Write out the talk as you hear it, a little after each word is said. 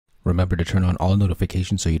Remember to turn on all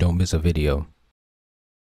notifications so you don't miss a video.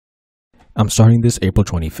 I'm starting this April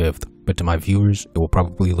 25th, but to my viewers, it will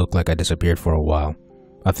probably look like I disappeared for a while.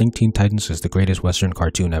 I think Teen Titans is the greatest Western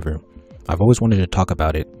cartoon ever. I've always wanted to talk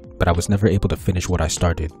about it, but I was never able to finish what I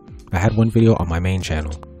started. I had one video on my main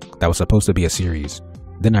channel that was supposed to be a series.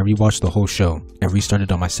 Then I rewatched the whole show and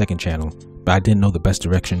restarted on my second channel, but I didn't know the best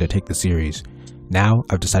direction to take the series. Now,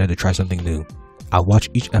 I've decided to try something new. I'll watch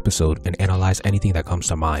each episode and analyze anything that comes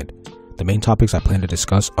to mind. The main topics I plan to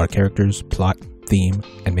discuss are characters, plot, theme,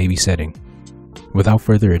 and maybe setting. Without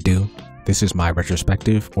further ado, this is my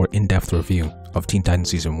retrospective or in-depth review of Teen Titans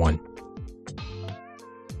Season 1.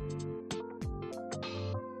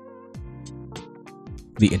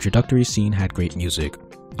 The introductory scene had great music.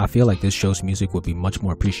 I feel like this show's music would be much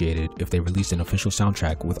more appreciated if they released an official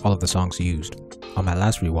soundtrack with all of the songs used. On my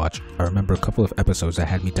last rewatch, I remember a couple of episodes that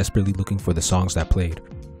had me desperately looking for the songs that played.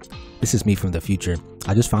 This is me from the future.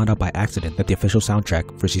 I just found out by accident that the official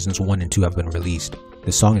soundtrack for Seasons 1 and 2 have been released.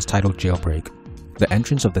 The song is titled Jailbreak. The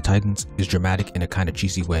entrance of the Titans is dramatic in a kinda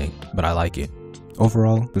cheesy way, but I like it.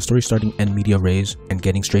 Overall, the story starting en media res and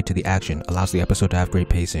getting straight to the action allows the episode to have great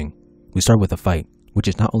pacing. We start with a fight, which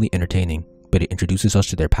is not only entertaining, but it introduces us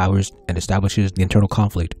to their powers and establishes the internal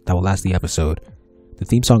conflict that will last the episode. The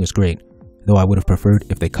theme song is great, though I would have preferred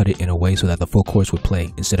if they cut it in a way so that the full chorus would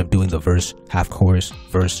play instead of doing the verse, half chorus,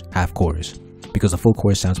 because the full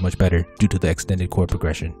chorus sounds much better due to the extended chord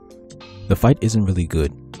progression. The fight isn't really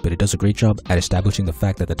good, but it does a great job at establishing the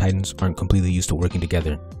fact that the Titans aren't completely used to working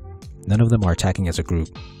together. None of them are attacking as a group.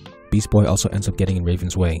 Beast Boy also ends up getting in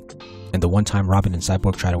Raven's way, and the one time Robin and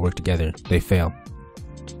Cyborg try to work together, they fail.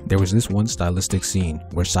 There was this one stylistic scene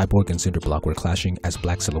where Cyborg and Cinderblock were clashing as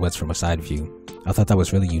black silhouettes from a side view. I thought that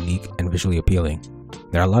was really unique and visually appealing.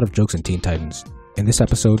 There are a lot of jokes in Teen Titans. In this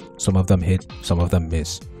episode, some of them hit, some of them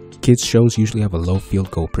miss. Kids shows usually have a low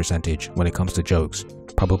field goal percentage when it comes to jokes,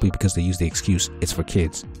 probably because they use the excuse it's for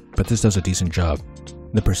kids, but this does a decent job.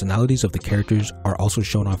 The personalities of the characters are also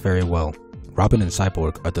shown off very well. Robin and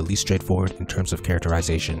Cyborg are the least straightforward in terms of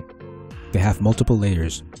characterization. They have multiple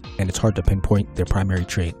layers, and it's hard to pinpoint their primary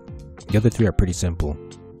trait. The other three are pretty simple.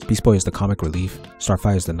 Beast Boy is the comic relief,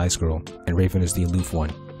 Starfire is the nice girl, and Raven is the aloof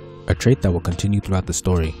one. A trait that will continue throughout the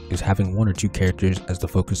story is having one or two characters as the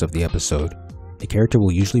focus of the episode. A character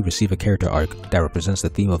will usually receive a character arc that represents the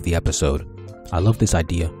theme of the episode. I love this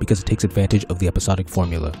idea because it takes advantage of the episodic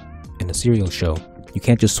formula. In a serial show, you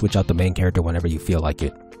can't just switch out the main character whenever you feel like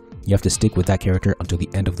it. You have to stick with that character until the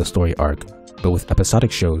end of the story arc. But with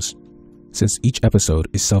episodic shows, since each episode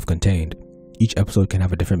is self-contained, each episode can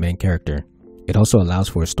have a different main character. It also allows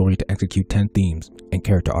for a story to execute 10 themes and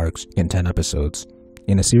character arcs in 10 episodes.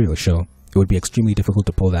 In a serial show, it would be extremely difficult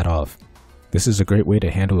to pull that off. This is a great way to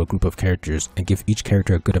handle a group of characters and give each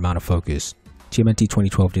character a good amount of focus. TMNT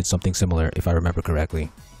 2012 did something similar if I remember correctly.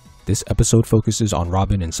 This episode focuses on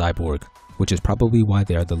Robin and Cyborg, which is probably why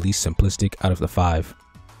they are the least simplistic out of the 5.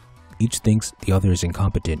 Each thinks the other is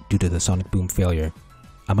incompetent due to the sonic boom failure.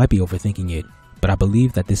 I might be overthinking it, but I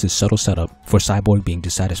believe that this is subtle setup for Cyborg being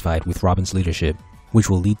dissatisfied with Robin's leadership, which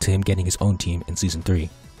will lead to him getting his own team in Season 3.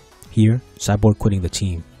 Here, Cyborg quitting the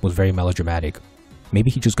team was very melodramatic. Maybe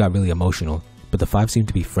he just got really emotional, but the 5 seem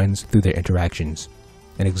to be friends through their interactions.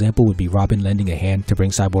 An example would be Robin lending a hand to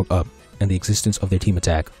bring Cyborg up and the existence of their team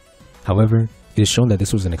attack. However, it is shown that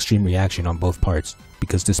this was an extreme reaction on both parts,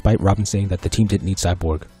 because despite Robin saying that the team didn't need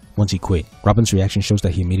Cyborg, once he quit, Robin's reaction shows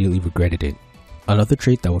that he immediately regretted it. Another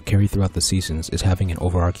trait that will carry throughout the seasons is having an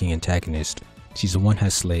overarching antagonist. Season 1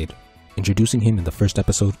 has Slade. Introducing him in the first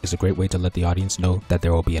episode is a great way to let the audience know that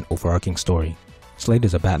there will be an overarching story. Slade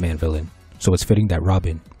is a Batman villain, so it's fitting that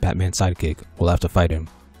Robin, Batman's sidekick, will have to fight him.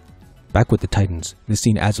 Back with the Titans, this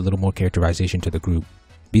scene adds a little more characterization to the group.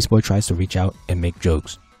 Beast Boy tries to reach out and make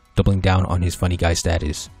jokes, doubling down on his funny guy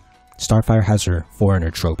status. Starfire has her foreigner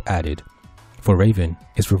trope added. For Raven,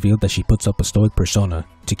 it's revealed that she puts up a stoic persona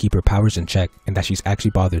to keep her powers in check and that she's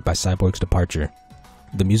actually bothered by Cyborg's departure.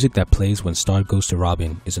 The music that plays when Star goes to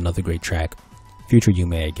Robin is another great track. Future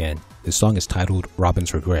Yume again. This song is titled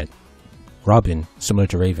Robin's Regret. Robin, similar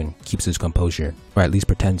to Raven, keeps his composure, or at least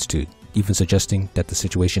pretends to, even suggesting that the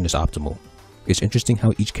situation is optimal. It's interesting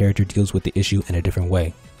how each character deals with the issue in a different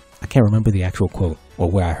way. I can't remember the actual quote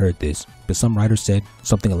or where I heard this, but some writer said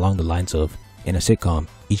something along the lines of, in a sitcom,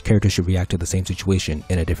 each character should react to the same situation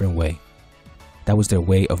in a different way. That was their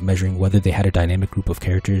way of measuring whether they had a dynamic group of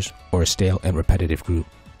characters or a stale and repetitive group.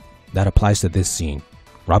 That applies to this scene.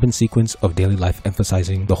 Robin's sequence of daily life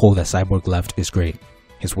emphasizing the hole that Cyborg left is great.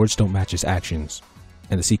 His words don't match his actions,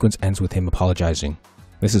 and the sequence ends with him apologizing.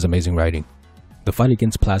 This is amazing writing. The fight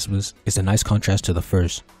against Plasmas is a nice contrast to the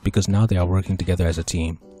first because now they are working together as a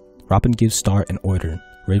team. Robin gives Star an order,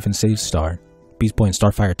 Raven saves Star, Beast Boy and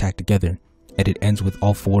Starfire attack together, and it ends with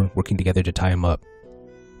all four working together to tie him up.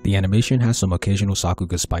 The animation has some occasional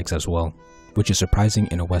Sakuga spikes as well, which is surprising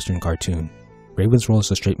in a Western cartoon. Raven's role as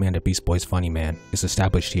the straight man to Beast Boy's funny man is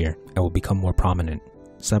established here and will become more prominent.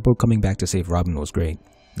 Cyborg coming back to save Robin was great.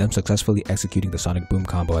 Them successfully executing the Sonic Boom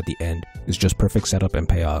combo at the end is just perfect setup and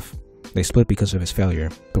payoff. They split because of his failure,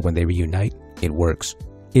 but when they reunite, it works.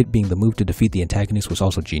 It being the move to defeat the antagonist was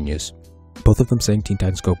also genius. Both of them saying Teen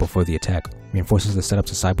Titans Go before the attack reinforces the setup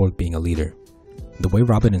to Cyborg being a leader. The way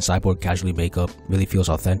Robin and Cyborg casually make up really feels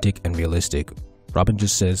authentic and realistic. Robin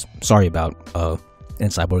just says, sorry about, and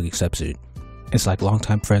Cyborg accepts it. It's like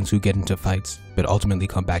longtime friends who get into fights, but ultimately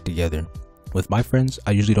come back together. With my friends,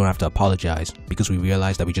 I usually don't have to apologize because we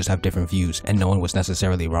realize that we just have different views and no one was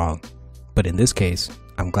necessarily wrong. But in this case,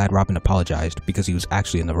 I'm glad Robin apologized because he was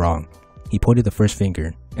actually in the wrong. He pointed the first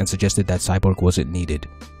finger and suggested that Cyborg wasn't needed.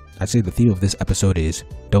 I'd say the theme of this episode is,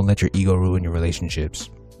 don't let your ego ruin your relationships.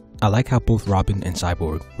 I like how both Robin and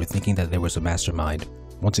Cyborg were thinking that there was a mastermind.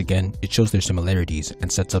 Once again, it shows their similarities and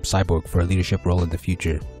sets up Cyborg for a leadership role in the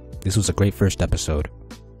future. This was a great first episode.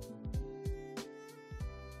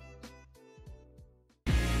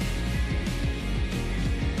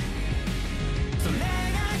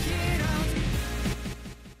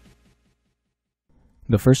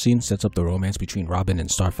 The first scene sets up the romance between Robin and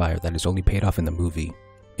Starfire that is only paid off in the movie.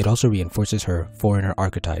 It also reinforces her foreigner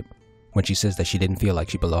archetype when she says that she didn't feel like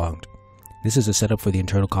she belonged. This is a setup for the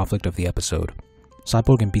internal conflict of the episode.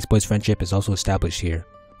 Cyborg and Beast Boy's friendship is also established here,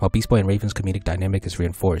 while Beast Boy and Raven's comedic dynamic is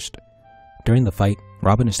reinforced. During the fight,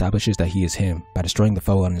 Robin establishes that he is him by destroying the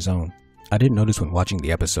foe on his own. I didn't notice when watching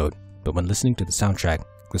the episode, but when listening to the soundtrack,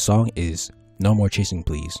 the song is No More Chasing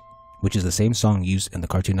Please, which is the same song used in the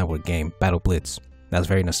Cartoon Network game Battle Blitz. That's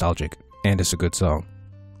very nostalgic, and it's a good song.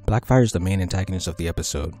 Blackfire is the main antagonist of the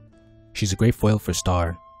episode. She's a great foil for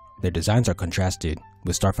Star. Their designs are contrasted,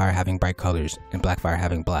 with Starfire having bright colors and Blackfire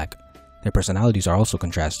having black. Their personalities are also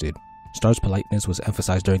contrasted. Star's politeness was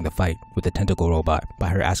emphasized during the fight with the tentacle robot by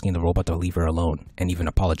her asking the robot to leave her alone and even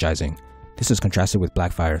apologizing. This is contrasted with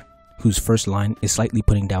Blackfire, whose first line is slightly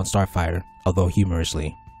putting down Starfire, although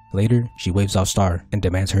humorously. Later, she waves off Star and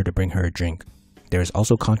demands her to bring her a drink. There is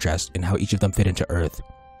also contrast in how each of them fit into Earth.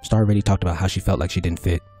 Star already talked about how she felt like she didn't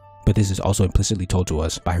fit, but this is also implicitly told to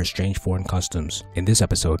us by her strange foreign customs in this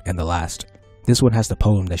episode and the last. This one has the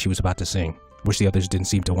poem that she was about to sing, which the others didn't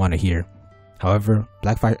seem to want to hear. However,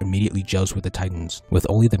 Blackfire immediately gels with the Titans, with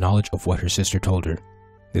only the knowledge of what her sister told her.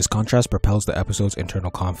 This contrast propels the episode's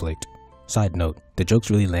internal conflict. Side note, the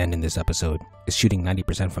jokes really land in this episode, is shooting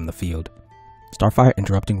 90% from the field. Starfire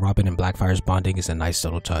interrupting Robin and Blackfire's bonding is a nice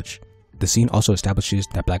subtle touch. The scene also establishes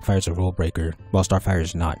that Blackfire is a rule breaker, while Starfire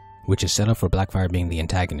is not, which is set up for Blackfire being the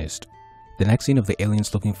antagonist. The next scene of the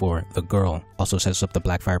aliens looking for the girl also sets up the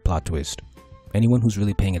Blackfire plot twist. Anyone who's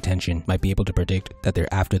really paying attention might be able to predict that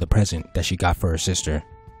they're after the present that she got for her sister.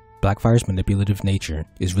 Blackfire's manipulative nature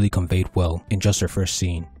is really conveyed well in just her first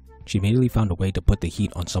scene. She immediately found a way to put the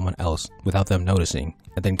heat on someone else without them noticing,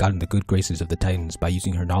 and then got in the good graces of the Titans by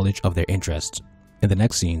using her knowledge of their interests. In the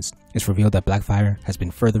next scenes, it's revealed that Blackfire has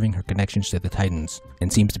been furthering her connections to the Titans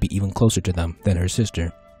and seems to be even closer to them than her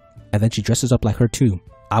sister. And then she dresses up like her too.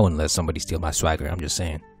 I wouldn't let somebody steal my swagger, I'm just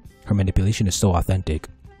saying. Her manipulation is so authentic.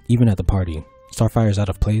 Even at the party, Starfire is out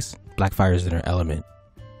of place, Blackfire is in her element.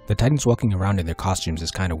 The Titans walking around in their costumes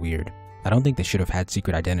is kinda weird. I don't think they should have had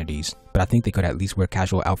secret identities, but I think they could at least wear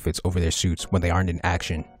casual outfits over their suits when they aren't in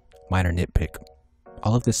action. Minor nitpick.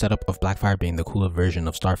 All of this setup of Blackfire being the cooler version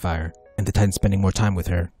of Starfire, and the Titans spending more time with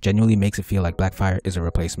her, genuinely makes it feel like Blackfire is a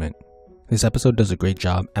replacement. This episode does a great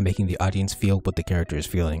job at making the audience feel what the character is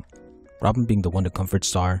feeling. Robin being the one to comfort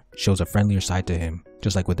Star shows a friendlier side to him,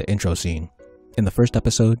 just like with the intro scene. In the first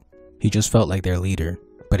episode, he just felt like their leader,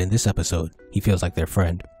 but in this episode, he feels like their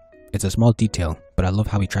friend. It's a small detail, but I love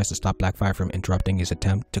how he tries to stop Blackfire from interrupting his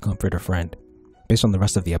attempt to comfort a friend. Based on the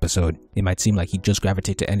rest of the episode, it might seem like he'd just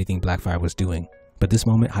gravitate to anything Blackfire was doing, but this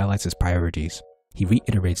moment highlights his priorities. He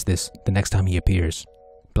reiterates this the next time he appears.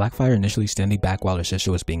 Blackfire initially standing back while her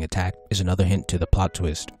sister was being attacked is another hint to the plot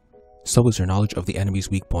twist. So is her knowledge of the enemy's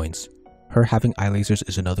weak points. Her having eye lasers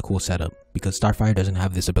is another cool setup, because Starfire doesn't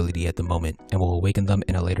have this ability at the moment and will awaken them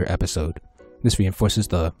in a later episode. This reinforces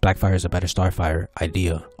the Blackfire is a better Starfire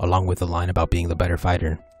idea, along with the line about being the better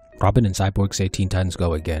fighter. Robin and Cyborg say Teen Titans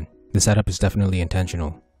Go again. The setup is definitely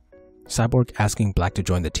intentional. Cyborg asking Black to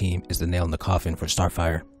join the team is the nail in the coffin for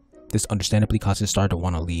Starfire. This understandably causes Star to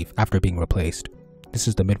want to leave after being replaced. This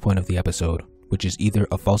is the midpoint of the episode, which is either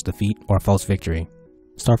a false defeat or a false victory.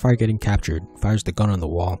 Starfire getting captured fires the gun on the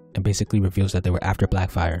wall and basically reveals that they were after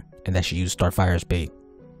Blackfire and that she used Starfire as bait.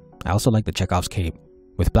 I also like the Chekhov's cape.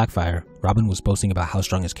 With Blackfire, Robin was boasting about how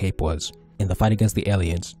strong his cape was. In the fight against the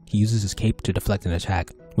aliens, he uses his cape to deflect an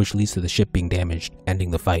attack, which leads to the ship being damaged,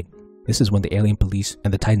 ending the fight. This is when the alien police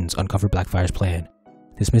and the Titans uncover Blackfire's plan.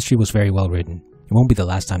 This mystery was very well written. It won't be the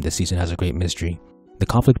last time this season has a great mystery. The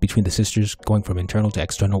conflict between the sisters going from internal to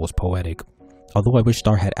external was poetic. Although I wish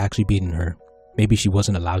Star had actually beaten her. Maybe she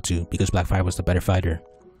wasn't allowed to because Blackfire was the better fighter.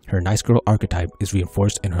 Her nice girl archetype is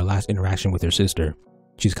reinforced in her last interaction with her sister.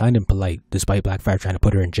 She's kind and polite despite Blackfire trying to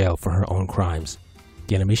put her in jail for her own crimes.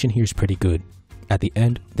 The animation here is pretty good. At the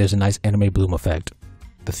end, there's a nice anime bloom effect.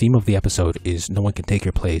 The theme of the episode is no one can take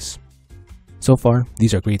your place. So far,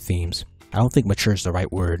 these are great themes. I don't think mature is the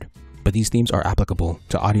right word, but these themes are applicable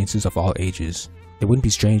to audiences of all ages. It wouldn't be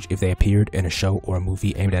strange if they appeared in a show or a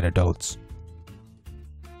movie aimed at adults.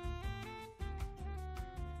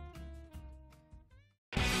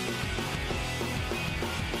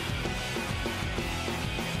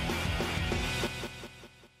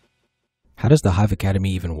 How does the Hive Academy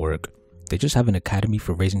even work? They just have an academy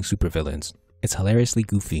for raising supervillains. It's hilariously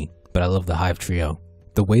goofy, but I love the Hive trio.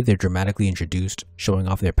 The way they're dramatically introduced, showing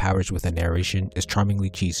off their powers with a narration, is charmingly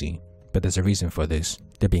cheesy. But there's a reason for this.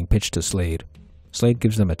 They're being pitched to Slade. Slade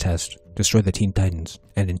gives them a test, destroy the Teen Titans,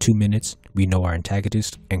 and in 2 minutes, we know our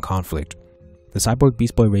antagonist and conflict. The Cyborg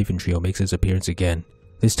Beast Boy Raven trio makes its appearance again.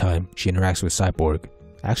 This time, she interacts with Cyborg.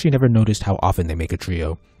 I actually never noticed how often they make a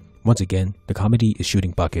trio. Once again, the comedy is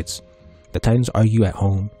shooting buckets. The Titans argue at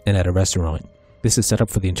home and at a restaurant. This is set up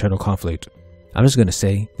for the internal conflict. I'm just gonna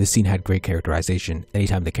say, this scene had great characterization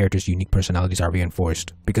anytime the characters' unique personalities are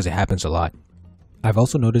reinforced, because it happens a lot. I've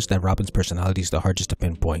also noticed that Robin's personality is the hardest to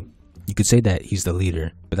pinpoint. You could say that he's the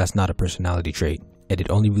leader, but that's not a personality trait, and it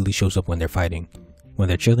only really shows up when they're fighting. When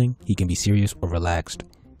they're chilling, he can be serious or relaxed.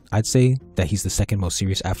 I'd say that he's the second most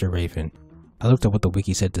serious after Raven. I looked at what the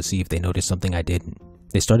wiki said to see if they noticed something I didn't.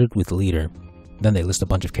 They started with leader, then they list a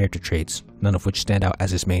bunch of character traits, none of which stand out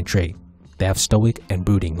as his main trait. They have stoic and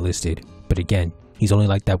brooding listed, but again, he's only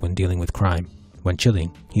like that when dealing with crime. When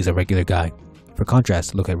chilling, he's a regular guy. For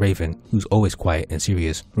contrast, look at Raven, who's always quiet and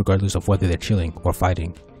serious, regardless of whether they're chilling or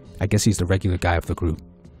fighting. I guess he's the regular guy of the group.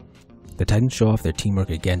 The Titans show off their teamwork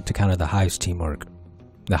again to counter the Hive's teamwork.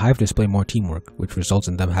 The Hive display more teamwork, which results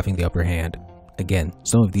in them having the upper hand. Again,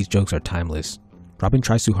 some of these jokes are timeless. Robin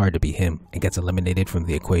tries too hard to be him and gets eliminated from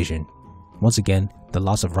the equation. Once again, the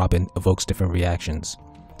loss of Robin evokes different reactions.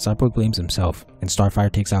 Cyborg blames himself, and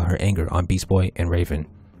Starfire takes out her anger on Beast Boy and Raven.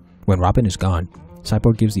 When Robin is gone,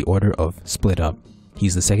 Cyborg gives the order of split up.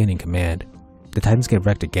 He's the second in command. The Titans get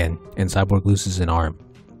wrecked again, and Cyborg loses an arm.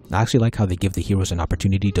 I actually like how they give the heroes an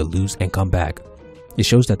opportunity to lose and come back. It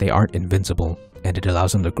shows that they aren't invincible, and it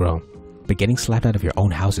allows them to grow. But getting slapped out of your own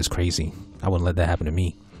house is crazy. I wouldn't let that happen to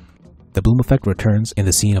me. The bloom effect returns in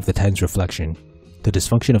the scene of the Titans' reflection. The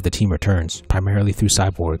dysfunction of the team returns, primarily through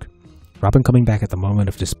Cyborg. Robin coming back at the moment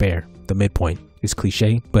of despair, the midpoint, is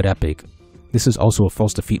cliche but epic. This is also a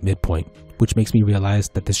false defeat midpoint, which makes me realize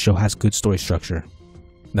that this show has good story structure.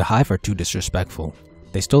 The Hive are too disrespectful.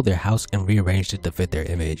 They stole their house and rearranged it to fit their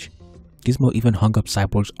image. Gizmo even hung up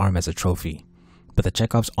Cyborg's arm as a trophy, but the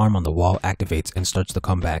Chekhov's arm on the wall activates and starts the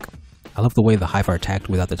comeback. I love the way the Hive are attacked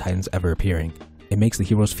without the Titans ever appearing. It makes the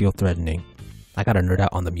heroes feel threatening. I gotta nerd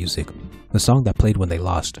out on the music. The song that played when they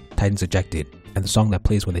lost, Titans Ejected, and the song that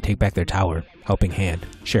plays when they take back their tower, Helping Hand,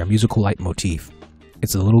 share a musical leitmotif.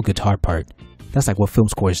 It's the little guitar part. That's like what film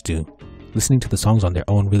scores do. Listening to the songs on their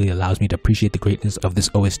own really allows me to appreciate the greatness of this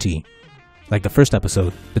OST. Like the first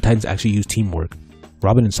episode, the Titans actually use teamwork.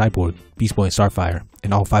 Robin and Cyborg, Beast Boy and Starfire,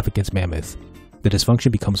 and all five against Mammoth. The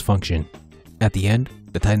dysfunction becomes function. At the end,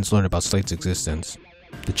 the Titans learn about Slade's existence.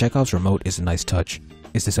 The Chekhov's remote is a nice touch.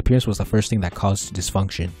 Its disappearance was the first thing that caused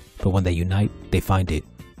dysfunction, but when they unite, they find it.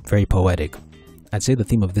 Very poetic. I'd say the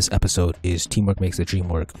theme of this episode is teamwork makes the dream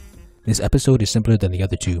work. This episode is simpler than the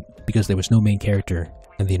other two because there was no main character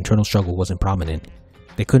and the internal struggle wasn't prominent.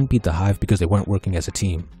 They couldn't beat the Hive because they weren't working as a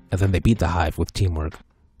team, and then they beat the Hive with teamwork.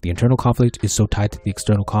 The internal conflict is so tied to the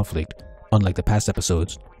external conflict, unlike the past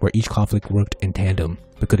episodes where each conflict worked in tandem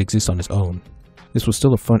but could exist on its own. This was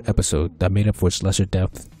still a fun episode that made up for its lesser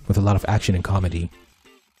depth with a lot of action and comedy.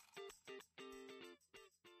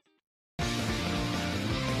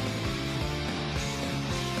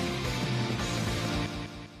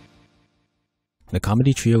 The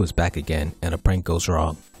comedy trio is back again, and a prank goes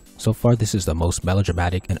wrong. So far, this is the most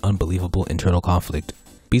melodramatic and unbelievable internal conflict.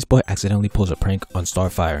 Beast Boy accidentally pulls a prank on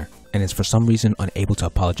Starfire, and is for some reason unable to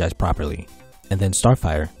apologize properly. And then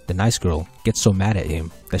Starfire, the nice girl, gets so mad at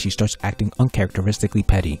him that she starts acting uncharacteristically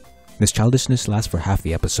petty. This childishness lasts for half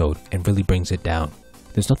the episode and really brings it down.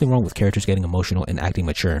 There's nothing wrong with characters getting emotional and acting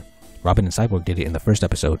mature, Robin and Cyborg did it in the first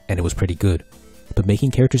episode and it was pretty good. But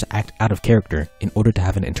making characters act out of character in order to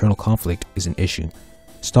have an internal conflict is an issue.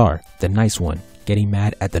 Star, the nice one, getting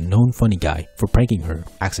mad at the known funny guy for pranking her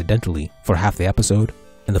accidentally for half the episode,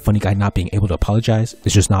 and the funny guy not being able to apologize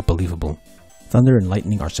is just not believable. Thunder and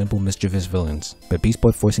Lightning are simple mischievous villains, but Beast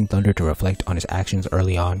Boy forcing Thunder to reflect on his actions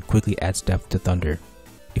early on quickly adds depth to Thunder.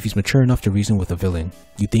 If he's mature enough to reason with a villain,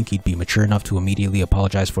 you'd think he'd be mature enough to immediately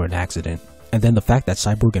apologize for an accident. And then the fact that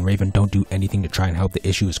Cyborg and Raven don't do anything to try and help the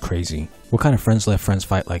issue is crazy. What kind of friends let friends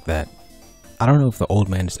fight like that? I don't know if the old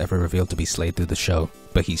man is ever revealed to be Slade through the show,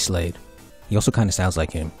 but he's Slade. He also kinda sounds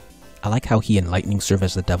like him. I like how he and Lightning serve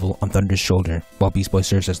as the devil on Thunder's shoulder, while Beast Boy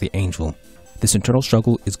serves as the angel. This internal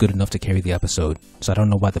struggle is good enough to carry the episode, so I don't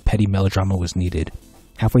know why the petty melodrama was needed.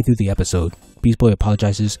 Halfway through the episode, Beast Boy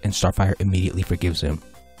apologizes and Starfire immediately forgives him.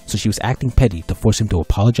 So she was acting petty to force him to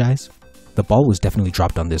apologize? The ball was definitely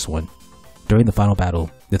dropped on this one. During the final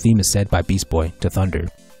battle, the theme is said by Beast Boy to Thunder.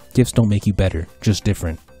 Gifts don't make you better, just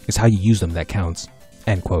different. It's how you use them that counts.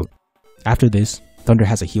 End quote. After this, Thunder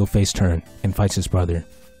has a heel face turn and fights his brother.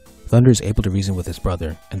 Thunder is able to reason with his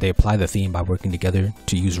brother, and they apply the theme by working together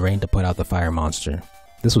to use rain to put out the fire monster.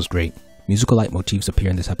 This was great. Musical leitmotifs appear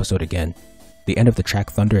in this episode again. The end of the track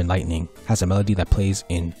Thunder and Lightning has a melody that plays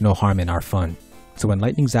in No Harm in Our Fun. So when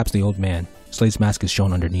Lightning zaps the old man, Slade's mask is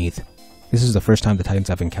shown underneath. This is the first time the Titans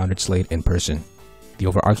have encountered Slade in person. The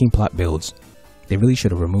overarching plot builds. They really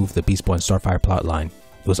should have removed the Beast Boy and Starfire plotline.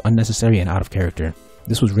 It was unnecessary and out of character.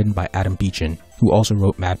 This was written by Adam Beechin, who also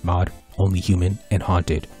wrote Mad Mod, Only Human, and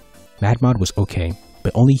Haunted. Mad Mod was okay,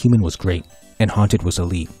 but Only Human was great, and Haunted was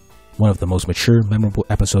elite. One of the most mature, memorable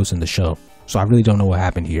episodes in the show, so I really don't know what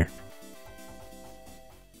happened here.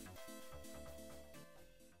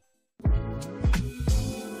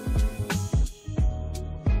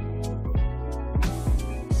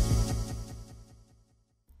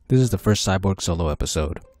 This is the first Cyborg solo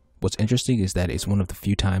episode. What's interesting is that it's one of the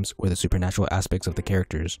few times where the supernatural aspects of the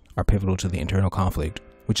characters are pivotal to the internal conflict,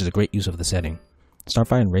 which is a great use of the setting.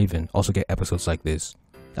 Starfire and Raven also get episodes like this.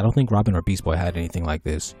 I don't think Robin or Beast Boy had anything like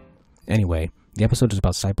this. Anyway, the episode is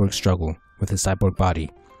about Cyborg's struggle with his cyborg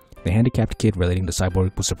body. The handicapped kid relating to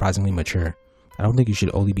Cyborg was surprisingly mature. I don't think you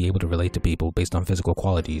should only be able to relate to people based on physical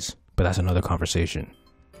qualities, but that's another conversation.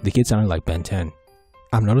 The kid sounded like Ben 10.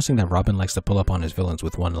 I'm noticing that Robin likes to pull up on his villains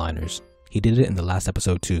with one-liners. He did it in the last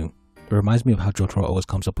episode too. It reminds me of how Jotaro always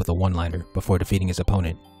comes up with a one-liner before defeating his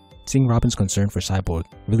opponent. Seeing Robin's concern for Cyborg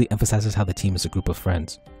really emphasizes how the team is a group of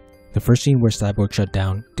friends. The first scene where Cyborg shut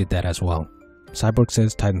down did that as well. Cyborg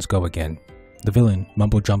says Titans go again. The villain,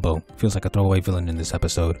 Mumbo Jumbo, feels like a throwaway villain in this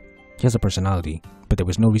episode. He has a personality, but there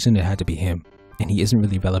was no reason it had to be him, and he isn't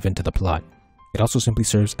really relevant to the plot. It also simply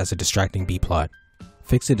serves as a distracting B-plot.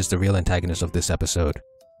 Fix-It is the real antagonist of this episode.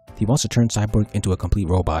 He wants to turn Cyborg into a complete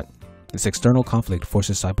robot. This external conflict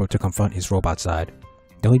forces Cyborg to confront his robot side.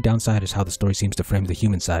 The only downside is how the story seems to frame the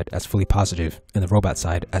human side as fully positive and the robot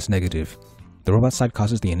side as negative. The robot side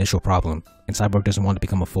causes the initial problem, and Cyborg doesn't want to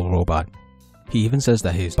become a full robot. He even says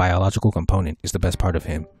that his biological component is the best part of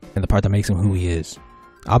him, and the part that makes him who he is.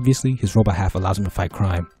 Obviously, his robot half allows him to fight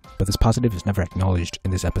crime, but this positive is never acknowledged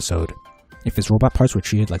in this episode. If his robot parts were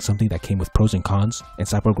treated like something that came with pros and cons, and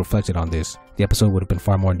Cyborg reflected on this, the episode would have been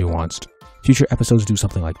far more nuanced. Future episodes do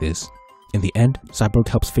something like this. In the end, Cyborg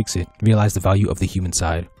helps Fix-It realize the value of the human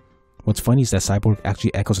side. What's funny is that Cyborg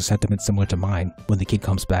actually echoes a sentiment similar to mine when the kid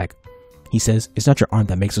comes back. He says, "It's not your arm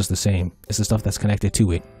that makes us the same, it's the stuff that's connected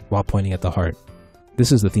to it," while pointing at the heart.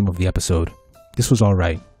 This is the theme of the episode. This was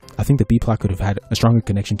alright. I think the B-plot could have had a stronger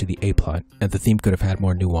connection to the A-plot, and the theme could have had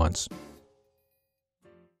more nuance.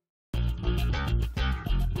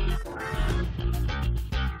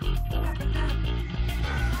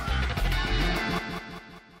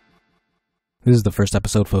 This is the first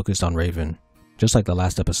episode focused on Raven. Just like the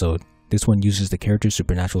last episode, this one uses the character's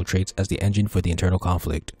supernatural traits as the engine for the internal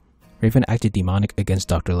conflict. Raven acted demonic against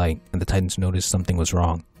Dr. Light, and the Titans noticed something was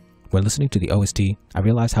wrong. When listening to the OST, I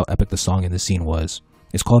realized how epic the song in this scene was.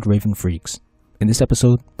 It's called Raven Freaks. In this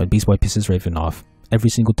episode, when Beast Boy pisses Raven off,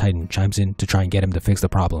 every single Titan chimes in to try and get him to fix the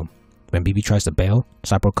problem. When BB tries to bail,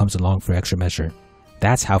 Cyborg comes along for extra measure.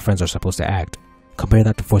 That's how friends are supposed to act. Compare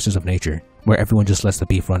that to Forces of Nature, where everyone just lets the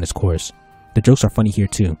beef run its course. The jokes are funny here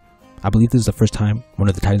too. I believe this is the first time one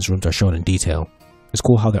of the Titans' rooms are shown in detail. It's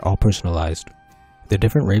cool how they're all personalized. The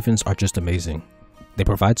different Ravens are just amazing. They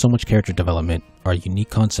provide so much character development, are a unique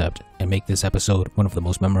concept, and make this episode one of the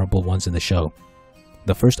most memorable ones in the show.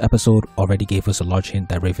 The first episode already gave us a large hint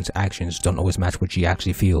that Raven's actions don't always match what she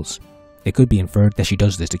actually feels. It could be inferred that she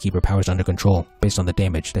does this to keep her powers under control based on the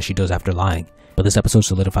damage that she does after lying, but this episode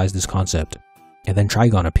solidifies this concept. And then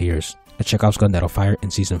Trigon appears, a Chekhov's gun that'll fire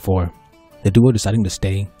in Season 4. The duo deciding to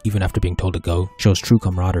stay, even after being told to go, shows true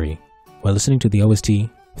camaraderie. While listening to the OST,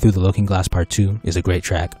 Through the Looking Glass Part 2 is a great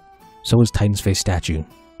track. So is Titan's Face Statue,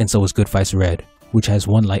 and so is Good Fights Red, which has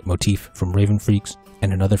one light motif from Raven Freaks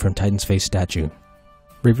and another from Titan's Face Statue.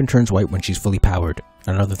 Raven turns white when she's fully powered,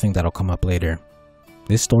 another thing that'll come up later.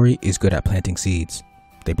 This story is good at planting seeds.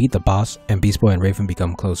 They beat the boss, and Beast Boy and Raven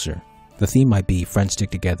become closer. The theme might be friends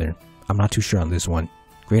stick together. I'm not too sure on this one.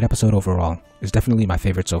 Great episode overall. It's definitely my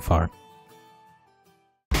favorite so far.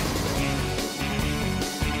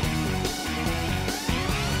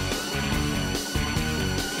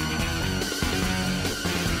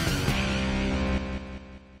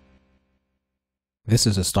 This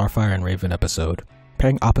is a Starfire and Raven episode.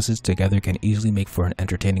 Pairing opposites together can easily make for an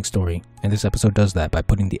entertaining story, and this episode does that by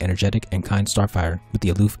putting the energetic and kind Starfire with the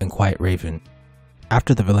aloof and quiet Raven.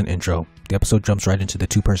 After the villain intro, the episode jumps right into the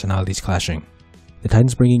two personalities clashing. The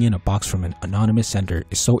Titans bringing in a box from an anonymous sender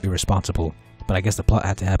is so irresponsible, but I guess the plot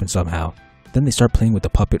had to happen somehow. Then they start playing with the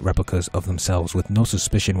puppet replicas of themselves with no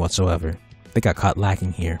suspicion whatsoever. They got caught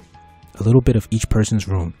lacking here. A little bit of each person's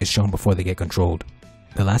room is shown before they get controlled.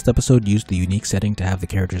 The last episode used the unique setting to have the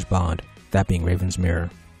characters bond, that being Raven's mirror.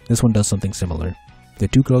 This one does something similar. The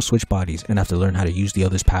two girls switch bodies and have to learn how to use the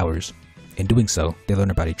other's powers. In doing so, they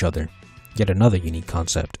learn about each other. Yet another unique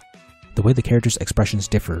concept. The way the characters' expressions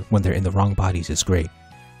differ when they're in the wrong bodies is great.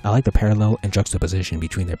 I like the parallel and juxtaposition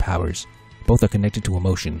between their powers. Both are connected to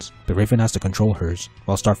emotions, but Raven has to control hers,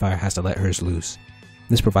 while Starfire has to let hers loose.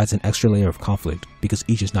 This provides an extra layer of conflict because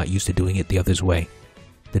each is not used to doing it the other's way.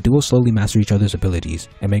 The duo slowly master each other's abilities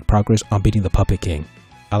and make progress on beating the Puppet King.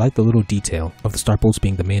 I like the little detail of the Starbolts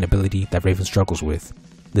being the main ability that Raven struggles with.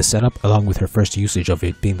 This setup, along with her first usage of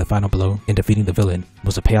it being the final blow in defeating the villain,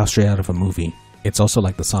 was a payoff straight out of a movie. It's also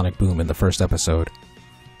like the sonic boom in the first episode.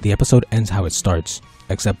 The episode ends how it starts,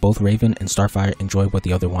 except both Raven and Starfire enjoy what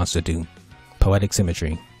the other wants to do. Poetic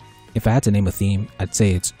symmetry. If I had to name a theme, I'd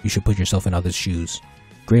say it's you should put yourself in others' shoes.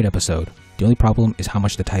 Great episode. The only problem is how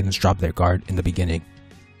much the Titans drop their guard in the beginning.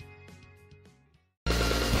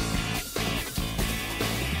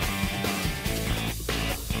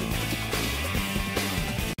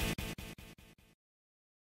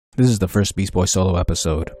 This is the first Beast Boy solo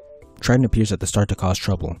episode. Triton appears at the start to cause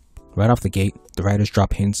trouble. Right off the gate, the writers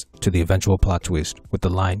drop hints to the eventual plot twist with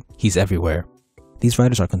the line, "He's everywhere." These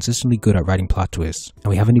writers are consistently good at writing plot twists,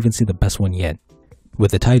 and we haven't even seen the best one yet.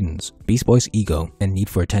 With the Titans, Beast Boy's ego and need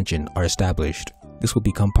for attention are established. This will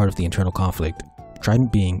become part of the internal conflict. Triton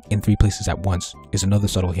being in 3 places at once is another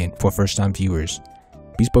subtle hint for first-time viewers.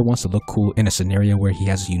 Beast Boy wants to look cool in a scenario where he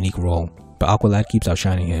has a unique role, but Aqualad keeps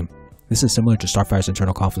outshining him. This is similar to Starfire's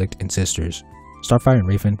internal conflict in Sisters. Starfire and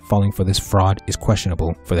Raven falling for this fraud is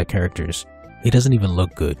questionable for their characters. It doesn't even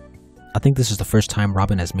look good. I think this is the first time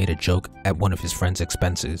Robin has made a joke at one of his friends'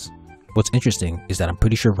 expenses. What's interesting is that I'm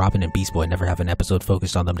pretty sure Robin and Beast Boy never have an episode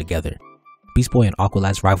focused on them together. Beast Boy and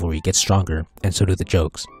Aqualad's rivalry gets stronger, and so do the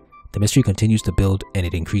jokes. The mystery continues to build and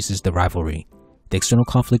it increases the rivalry. The external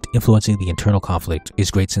conflict influencing the internal conflict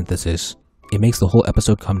is great synthesis. It makes the whole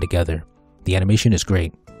episode come together. The animation is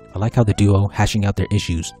great. I like how the duo hashing out their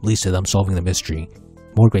issues leads to them solving the mystery.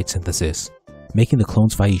 More great synthesis. Making the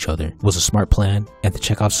clones fight each other was a smart plan, and the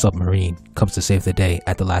Chekhov submarine comes to save the day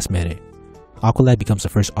at the last minute. Aqualad becomes the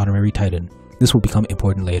first honorary Titan. This will become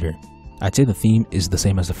important later. I'd say the theme is the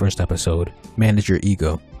same as the first episode, manage your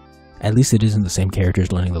ego. At least it isn't the same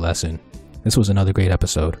characters learning the lesson. This was another great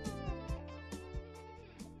episode.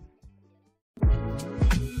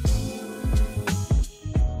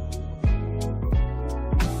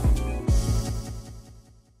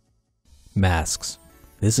 Masks.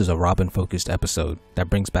 This is a Robin-focused episode that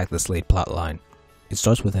brings back the Slade plotline. It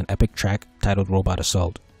starts with an epic track titled Robot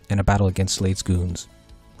Assault and a battle against Slade's goons.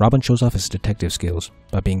 Robin shows off his detective skills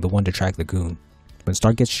by being the one to track the goon. When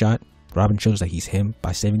Star gets shot, Robin shows that he's him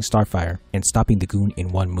by saving Starfire and stopping the goon in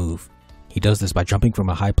one move. He does this by jumping from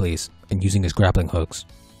a high place and using his grappling hooks.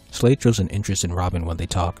 Slade shows an interest in Robin when they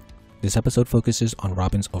talk. This episode focuses on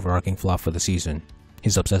Robin's overarching flaw for the season,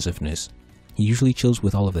 his obsessiveness. He usually chills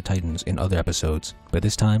with all of the Titans in other episodes, but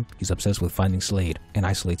this time, he's obsessed with finding Slade and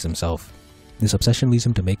isolates himself. This obsession leads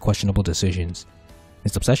him to make questionable decisions.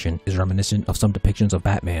 This obsession is reminiscent of some depictions of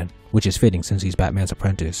Batman, which is fitting since he's Batman's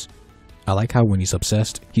apprentice. I like how when he's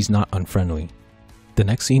obsessed, he's not unfriendly. The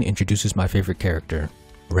next scene introduces my favorite character,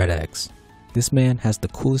 Red X. This man has the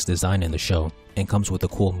coolest design in the show and comes with a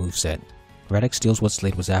cool moveset. Red X steals what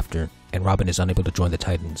Slade was after, and Robin is unable to join the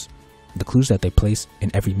Titans. The clues that they place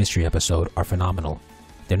in every mystery episode are phenomenal.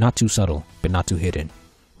 They're not too subtle, but not too hidden.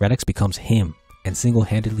 Red X becomes him and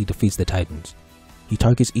single-handedly defeats the Titans. He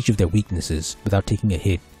targets each of their weaknesses without taking a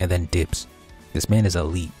hit and then dips. This man is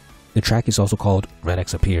elite. The track is also called Red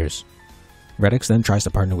X Appears. Red X then tries to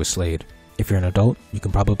partner with Slade. If you're an adult, you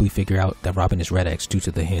can probably figure out that Robin is Red X due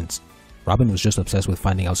to the hints. Robin was just obsessed with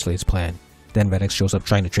finding out Slade's plan. Then Red X shows up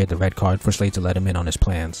trying to trade the red card for Slade to let him in on his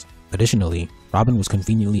plans. Additionally, Robin was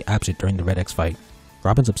conveniently absent during the Red X fight.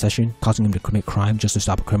 Robin's obsession, causing him to commit crime just to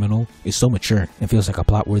stop a criminal, is so mature and feels like a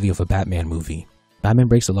plot worthy of a Batman movie. Batman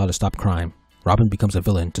breaks the law to stop crime. Robin becomes a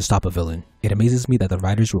villain to stop a villain. It amazes me that the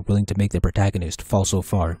writers were willing to make their protagonist fall so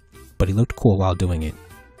far, but he looked cool while doing it.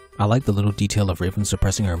 I like the little detail of Raven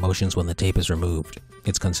suppressing her emotions when the tape is removed.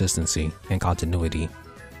 Its consistency and continuity.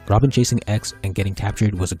 Robin chasing X and getting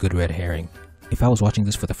captured was a good red herring. If I was watching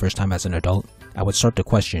this for the first time as an adult, I would start to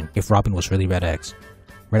question if Robin was really Red X.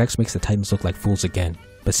 Red X makes the Titans look like fools again,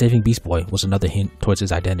 but saving Beast Boy was another hint towards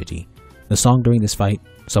his identity. The song during this fight,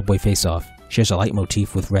 Subway Face Off, shares a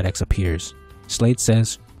leitmotif with Red X Appears. Slade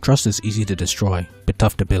says, "Trust is easy to destroy, but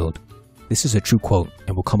tough to build." This is a true quote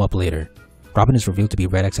and will come up later. Robin is revealed to be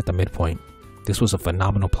Red X at the midpoint. This was a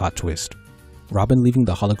phenomenal plot twist. Robin leaving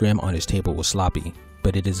the hologram on his table was sloppy,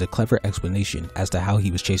 but it is a clever explanation as to how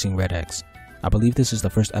he was chasing Red X. I believe this is the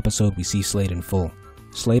first episode we see Slade in full.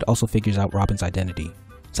 Slade also figures out Robin's identity.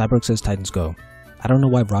 Cyborg says Titans go. I don't know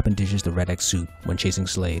why Robin dishes the Red X suit when chasing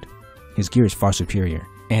Slade. His gear is far superior,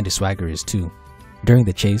 and his swagger is too. During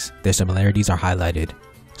the chase, their similarities are highlighted.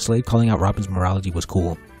 Slade calling out Robin's morality was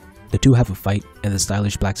cool. The two have a fight, and the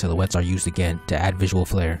stylish black silhouettes are used again to add visual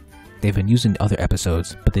flair. They've been used in other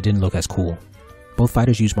episodes, but they didn't look as cool. Both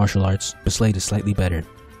fighters use martial arts, but Slade is slightly better.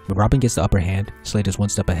 When Robin gets the upper hand, Slade is one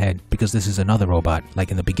step ahead because this is another robot,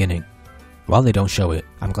 like in the beginning. While they don't show it,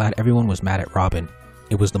 I'm glad everyone was mad at Robin.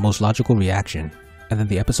 It was the most logical reaction, and then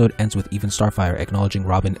the episode ends with even Starfire acknowledging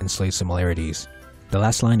Robin and Slade's similarities. The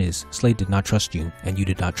last line is, "Slade did not trust you, and you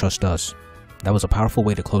did not trust us." That was a powerful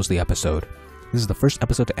way to close the episode. This is the first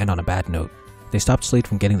episode to end on a bad note. They stopped Slade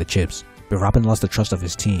from getting the chips, but Robin lost the trust of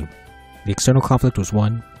his team. The external conflict was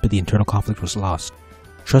won, but the internal conflict was lost.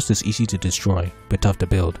 Trust is easy to destroy, but tough to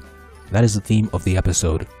build. That is the theme of the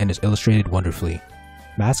episode, and is illustrated wonderfully.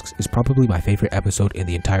 Masks is probably my favorite episode in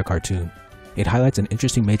the entire cartoon. It highlights an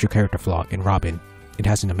interesting major character flaw in Robin. It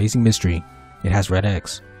has an amazing mystery. It has Red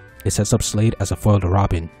X. It sets up Slade as a foil to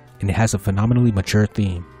Robin, and it has a phenomenally mature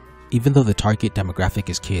theme. Even though the target demographic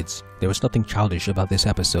is kids, there was nothing childish about this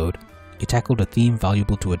episode. It tackled a theme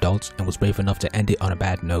valuable to adults and was brave enough to end it on a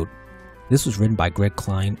bad note. This was written by Greg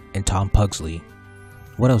Klein and Tom Pugsley.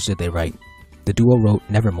 What else did they write? The duo wrote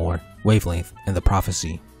Nevermore, Wavelength, and The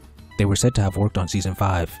Prophecy. They were said to have worked on Season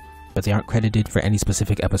 5, but they aren't credited for any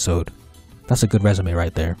specific episode. That's a good resume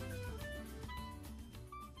right there.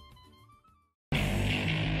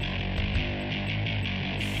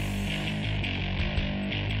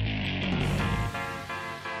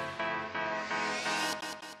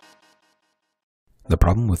 The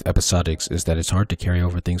problem with episodics is that it's hard to carry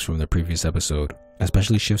over things from the previous episode,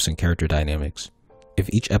 especially shifts in character dynamics. If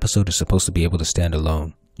each episode is supposed to be able to stand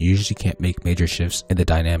alone, you usually can't make major shifts in the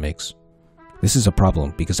dynamics. This is a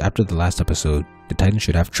problem because after the last episode, the Titans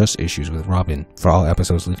should have trust issues with Robin for all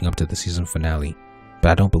episodes leading up to the season finale,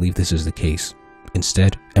 but I don't believe this is the case.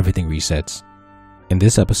 Instead, everything resets. In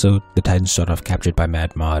this episode, the Titans start off captured by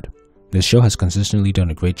Mad Mod. This show has consistently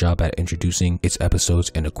done a great job at introducing its episodes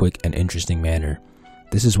in a quick and interesting manner.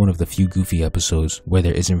 This is one of the few goofy episodes where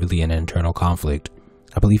there isn't really an internal conflict.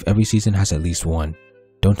 I believe every season has at least one.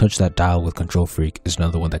 Don't Touch That Dial with Control Freak is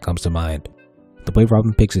another one that comes to mind. The way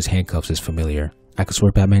Robin picks his handcuffs is familiar. I could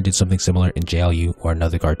swear Batman did something similar in JLU or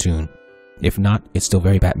another cartoon. If not, it's still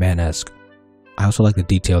very Batman-esque. I also like the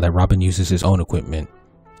detail that Robin uses his own equipment.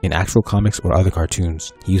 In actual comics or other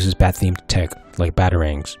cartoons, he uses Bat-themed tech like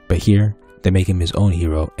batarangs, but here, they make him his own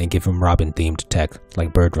hero and give him Robin-themed tech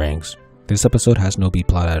like bird-rangs. This episode has no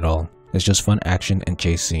B-plot at all. It's just fun action and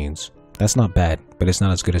chase scenes. That's not bad, but it's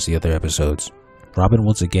not as good as the other episodes. Robin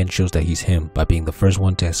once again shows that he's him by being the first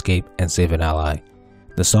one to escape and save an ally.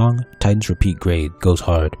 The song, Titans Repeat Grade, goes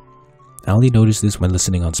hard. I only noticed this when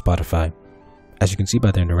listening on Spotify. As you can see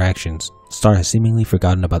by their interactions, Star has seemingly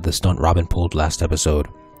forgotten about the stunt Robin pulled last episode,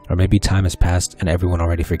 or maybe time has passed and everyone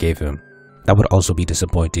already forgave him. That would also be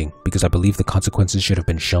disappointing, because I believe the consequences should have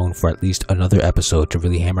been shown for at least another episode to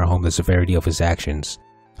really hammer home the severity of his actions.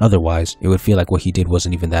 Otherwise, it would feel like what he did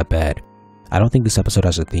wasn't even that bad. I don't think this episode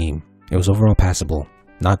has a theme. It was overall passable.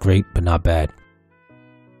 Not great, but not bad.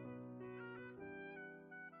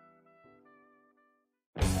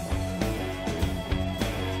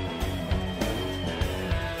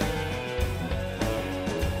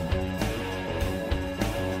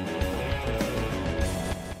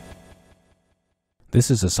 This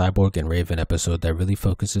is a Cyborg and Raven episode that really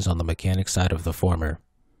focuses on the mechanic side of the former.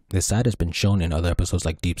 This side has been shown in other episodes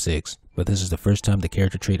like Deep Six, but this is the first time the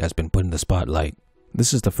character trait has been put in the spotlight.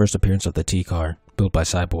 This is the first appearance of the T-Car, built by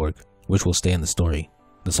Cyborg, which will stay in the story.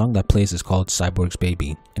 The song that plays is called Cyborg's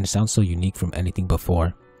Baby, and it sounds so unique from anything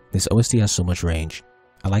before. This OST has so much range.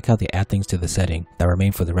 I like how they add things to the setting that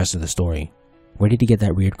remain for the rest of the story. Where did he get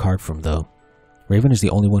that weird card from though? Raven is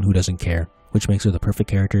the only one who doesn't care, which makes her the perfect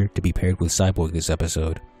character to be paired with Cyborg this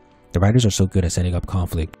episode. The writers are so good at setting up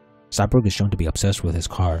conflict. Cyborg is shown to be obsessed with his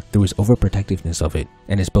car through his overprotectiveness of it,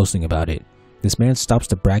 and is boasting about it. This man stops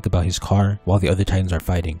to brag about his car while the other Titans are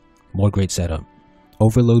fighting. More great setup.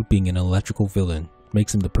 Overload, being an electrical villain,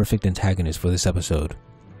 makes him the perfect antagonist for this episode.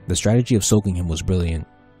 The strategy of soaking him was brilliant.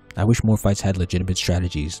 I wish more fights had legitimate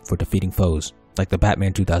strategies for defeating foes, like the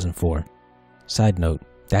Batman 2004. Side note,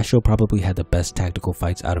 that show probably had the best tactical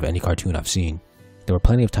fights out of any cartoon I've seen. There were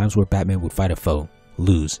plenty of times where Batman would fight a foe,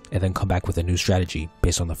 lose, and then come back with a new strategy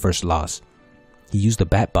based on the first loss. He used the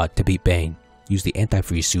Batbot to beat Bane, used the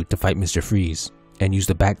Anti-Freeze suit to fight Mr. Freeze, and used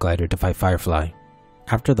the Batglider to fight Firefly.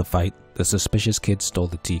 After the fight, the suspicious kid stole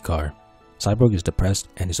the T-Car. Cyborg is depressed,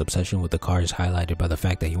 and his obsession with the car is highlighted by the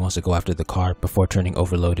fact that he wants to go after the car before turning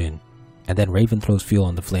Overload in. And then Raven throws fuel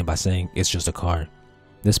on the flame by saying it's just a car.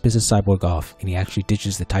 This pisses Cyborg off, and he actually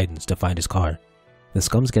ditches the Titans to find his car. The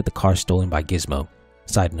Scums get the car stolen by Gizmo.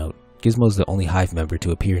 Side note, Gizmo is the only Hive member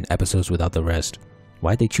to appear in episodes without the rest.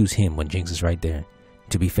 Why'd they choose him when Jinx is right there?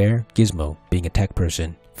 To be fair, Gizmo, being a tech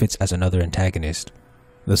person, fits as another antagonist.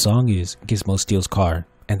 The song is Gizmo Steals Car,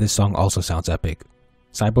 and this song also sounds epic.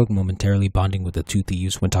 Cyborg momentarily bonding with the two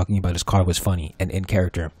thieves when talking about his car was funny and in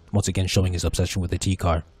character, once again showing his obsession with the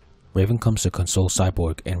T-Car. Raven comes to console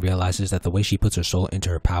Cyborg and realizes that the way she puts her soul into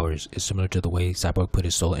her powers is similar to the way Cyborg put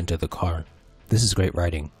his soul into the car. This is great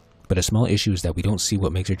writing, but a small issue is that we don't see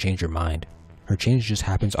what makes her change her mind. Her change just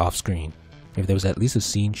happens off screen. If there was at least a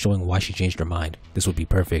scene showing why she changed her mind, this would be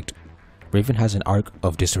perfect. Raven has an arc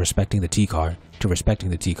of disrespecting the T-Car to respecting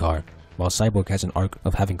the T-Car, while Cyborg has an arc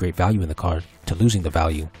of having great value in the car to losing the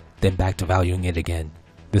value, then back to valuing it again.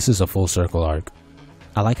 This is a full circle arc.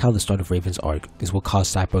 I like how the start of Raven's arc is what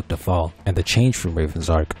caused Cyborg to fall, and the change from Raven's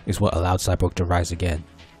arc is what allowed Cyborg to rise again.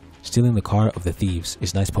 Stealing the car of the thieves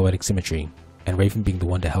is nice poetic symmetry, and Raven being the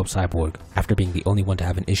one to help Cyborg after being the only one to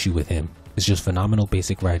have an issue with him is just phenomenal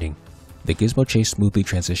basic writing. The Gizmo chase smoothly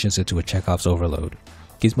transitions into a Chekhov's Overload.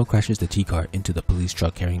 Gizmo crashes the T-Car into the police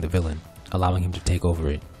truck carrying the villain, allowing him to take over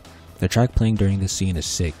it. The track playing during this scene is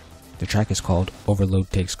sick. The track is called Overload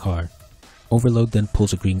Takes Car. Overload then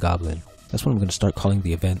pulls a Green Goblin. That's what I'm going to start calling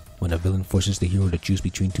the event when a villain forces the hero to choose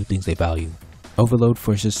between two things they value. Overload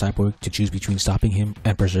forces Cyborg to choose between stopping him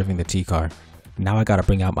and preserving the T-Car. Now I gotta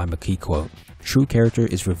bring out my McKee quote. True character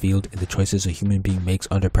is revealed in the choices a human being makes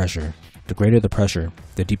under pressure. The greater the pressure,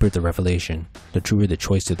 the deeper the revelation, the truer the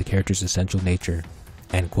choice to the character's essential nature.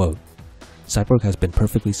 End quote. Cyborg has been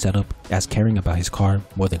perfectly set up as caring about his car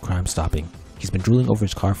more than crime stopping. He's been drooling over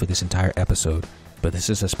his car for this entire episode, but this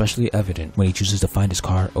is especially evident when he chooses to find his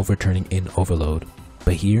car overturning in Overload.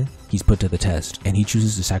 But here, he's put to the test, and he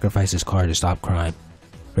chooses to sacrifice his car to stop crime.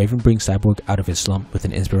 Raven brings Cyborg out of his slump with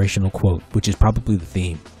an inspirational quote, which is probably the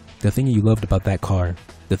theme. The thing you loved about that car,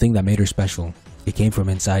 the thing that made her special, it came from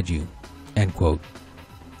inside you. End quote.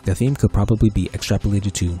 The theme could probably be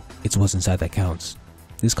extrapolated to, it's what's inside that counts.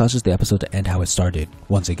 This causes the episode to end how it started,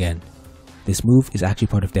 once again. This move is actually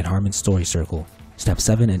part of Dan Harmon's story circle, steps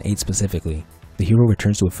 7 and 8 specifically. The hero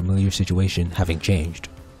returns to a familiar situation having changed.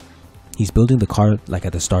 He's building the car like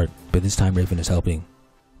at the start, but this time Raven is helping.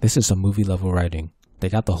 This is some movie level writing. They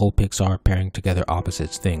got the whole Pixar pairing together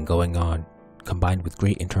opposites thing going on, combined with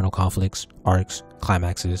great internal conflicts, arcs,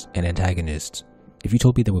 climaxes, and antagonists. If you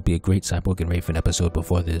told me there would be a great Cyborg and Raven episode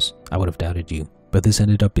before this, I would have doubted you. But this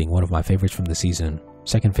ended up being one of my favorites from the season,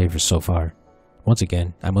 second favorite so far. Once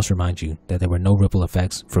again, I must remind you that there were no ripple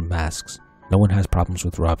effects from masks. No one has problems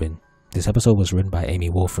with Robin. This episode was written by Amy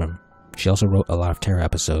Wolfram. She also wrote a lot of Terra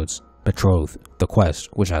episodes, Betrothed, The Quest,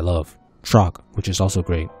 which I love, Shock, which is also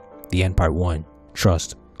great, The End Part 1,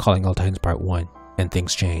 Trust, Calling All Titans Part 1, and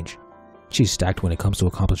Things Change. She's stacked when it comes to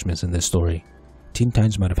accomplishments in this story. Teen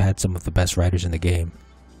Titans might have had some of the best writers in the game.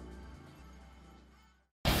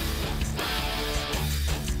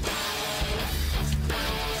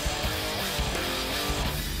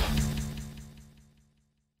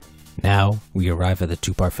 Now, we arrive at the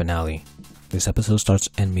two-part finale. This episode starts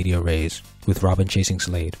en media res, with Robin chasing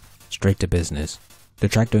Slade, straight to business. The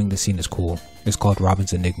track during this scene is cool. It's called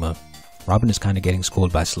Robin's Enigma. Robin is kinda getting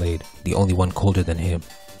schooled by Slade, the only one colder than him.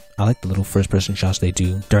 I like the little first-person shots they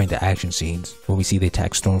do during the action scenes, when we see the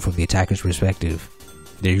attack storm from the attacker's perspective.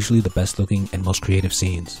 They're usually the best looking and most creative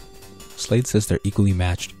scenes. Slade says they're equally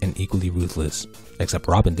matched and equally ruthless, except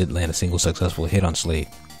Robin didn't land a single successful hit on Slade.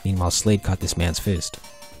 Meanwhile, Slade caught this man's fist.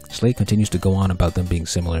 Slade continues to go on about them being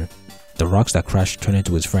similar. The rocks that crash turn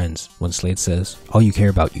into his friends when Slade says, "All you care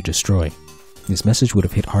about you destroy." This message would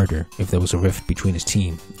have hit harder if there was a rift between his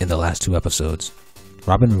team in the last 2 episodes.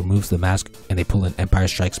 Robin removes the mask and they pull an Empire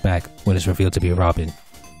Strikes Back when it's revealed to be Robin.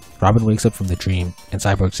 Robin wakes up from the dream and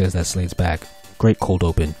Cyborg says that Slade's back. Great cold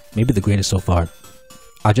open, maybe the greatest so far.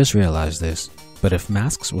 I just realized this, but if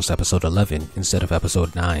Masks was episode 11 instead of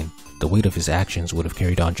episode 9, the weight of his actions would have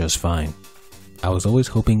carried on just fine. I was always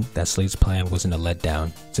hoping that Slade's plan wasn't a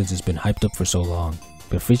letdown since it's been hyped up for so long,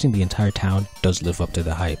 but freezing the entire town does live up to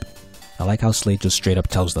the hype. I like how Slade just straight up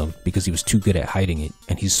tells them because he was too good at hiding it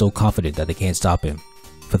and he's so confident that they can't stop him.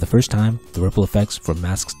 For the first time, the ripple effects from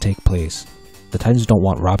Masks take place. The Titans don't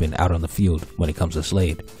want Robin out on the field when it comes to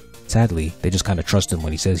Slade. Sadly, they just kinda trust him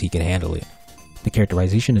when he says he can handle it. The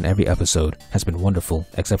characterization in every episode has been wonderful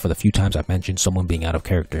except for the few times I've mentioned someone being out of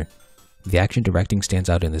character. The action directing stands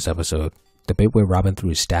out in this episode. The bit where Robin threw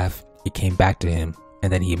his staff, it came back to him,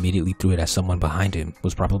 and then he immediately threw it at someone behind him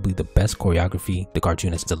was probably the best choreography the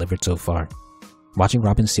cartoon has delivered so far. Watching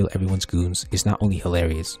Robin steal everyone's goons is not only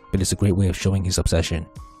hilarious, but it's a great way of showing his obsession.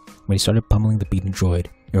 When he started pummeling the beaten droid,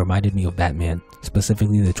 it reminded me of Batman,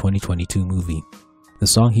 specifically the 2022 movie. The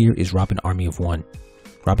song here is Robin Army of One.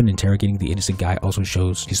 Robin interrogating the innocent guy also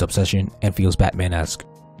shows his obsession and feels Batman-esque.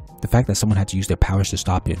 The fact that someone had to use their powers to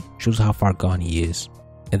stop him shows how far gone he is.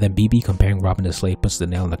 And then BB comparing Robin to Slade puts the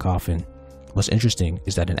nail in the coffin. What's interesting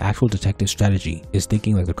is that an actual detective strategy is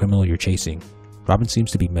thinking like the criminal you're chasing. Robin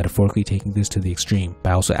seems to be metaphorically taking this to the extreme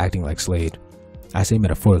by also acting like Slade. I say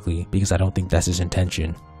metaphorically because I don't think that's his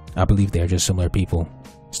intention. I believe they are just similar people.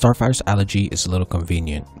 Starfire's allergy is a little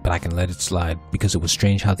convenient, but I can let it slide because it was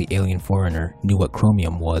strange how the alien foreigner knew what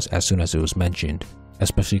chromium was as soon as it was mentioned,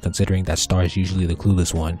 especially considering that Star is usually the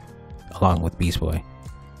clueless one, along with Beast Boy.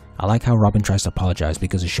 I like how Robin tries to apologize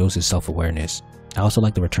because it shows his self-awareness. I also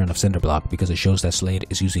like the return of Cinderblock because it shows that Slade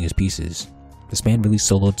is using his pieces. This man really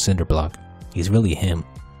soloed Cinderblock. He's really him.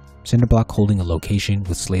 Cinderblock holding a location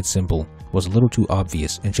with Slade's symbol was a little too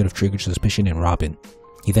obvious and should have triggered suspicion in Robin.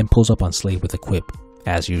 He then pulls up on Slade with a quip,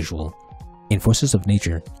 as usual. In Forces of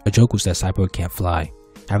Nature, a joke was that Cyborg can't fly.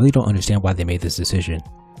 I really don't understand why they made this decision.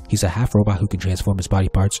 He's a half robot who can transform his body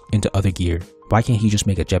parts into other gear. Why can't he just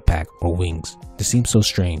make a jetpack or wings? This seems so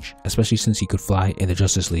strange, especially since he could fly in the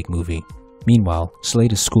Justice League movie. Meanwhile,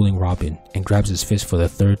 Slade is schooling Robin and grabs his fist for the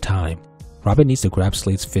 3rd time. Robin needs to grab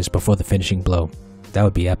Slade's fist before the finishing blow. That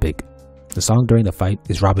would be epic. The song during the fight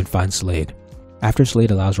is Robin Finds Slade. After Slade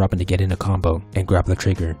allows Robin to get in a combo and grab the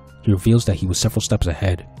trigger, he reveals that he was several steps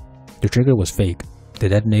ahead. The trigger was fake, the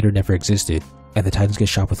detonator never existed, and the Titans get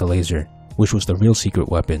shot with a laser, which was the real secret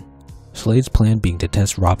weapon. Slade's plan being to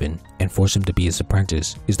test Robin and force him to be his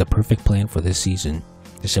apprentice is the perfect plan for this season.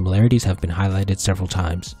 The similarities have been highlighted several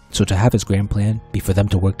times, so to have his grand plan be for them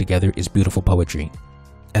to work together is beautiful poetry.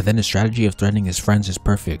 And then his strategy of threatening his friends is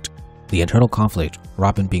perfect. The internal conflict,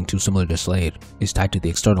 Robin being too similar to Slade, is tied to the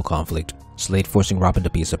external conflict, Slade forcing Robin to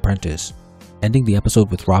be his apprentice. Ending the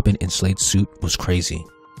episode with Robin in Slade's suit was crazy.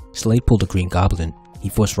 Slade pulled a Green Goblin. He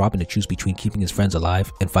forced Robin to choose between keeping his friends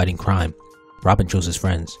alive and fighting crime. Robin chose his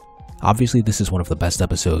friends. Obviously this is one of the best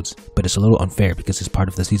episodes, but it's a little unfair because it's part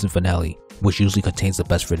of the season finale, which usually contains the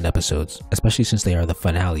best written episodes, especially since they are the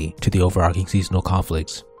finale to the overarching seasonal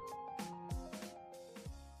conflicts.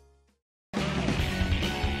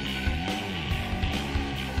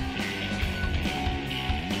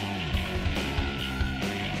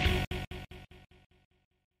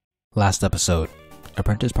 Last episode.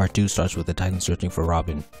 Apprentice Part 2 starts with the Titans searching for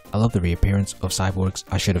Robin. I love the reappearance of Cyborg's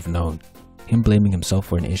I Should Have Known. Him blaming himself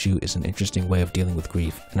for an issue is an interesting way of dealing with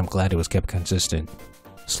grief, and I'm glad it was kept consistent.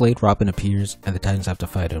 Slade Robin appears, and the Titans have to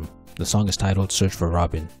fight him. The song is titled Search for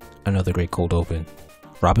Robin, another great cold open.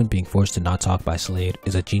 Robin being forced to not talk by Slade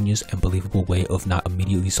is a genius and believable way of not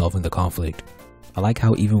immediately solving the conflict. I like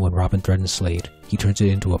how even when Robin threatens Slade, he turns it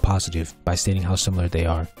into a positive by stating how similar they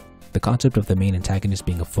are. The concept of the main antagonist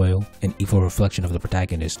being a foil, an evil reflection of the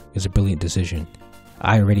protagonist, is a brilliant decision.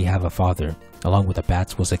 I already have a father, along with the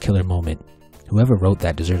bats was a killer moment. Whoever wrote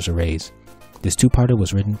that deserves a raise. This two-parter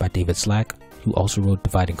was written by David Slack, who also wrote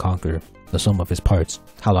Divide and Conquer, the sum of his parts,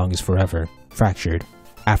 How Long Is Forever, Fractured,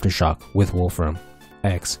 Aftershock with Wolfram,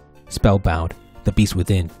 X, Spellbound, The Beast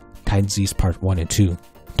Within, Titans East Part 1 and 2,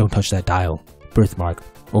 Don't Touch That Dial, Birthmark,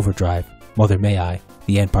 Overdrive, Mother May I,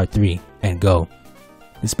 The End Part 3, and Go.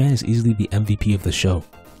 This man is easily the MVP of the show.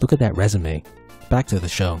 Look at that resume. Back to the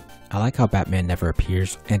show. I like how Batman never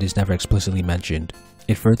appears and is never explicitly mentioned.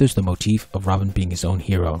 It furthers the motif of Robin being his own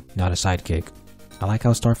hero, not a sidekick. I like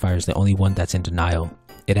how Starfire is the only one that's in denial.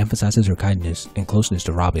 It emphasizes her kindness and closeness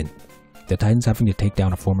to Robin. The Titans having to take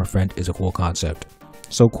down a former friend is a cool concept.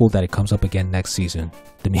 So cool that it comes up again next season.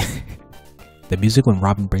 The music when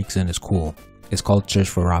Robin breaks in is cool. It's called Search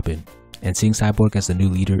for Robin. And seeing Cyborg as the new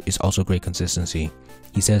leader is also great consistency.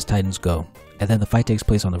 He says Titans go, and then the fight takes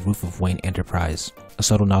place on the roof of Wayne Enterprise, a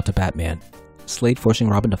subtle nod to Batman. Slade forcing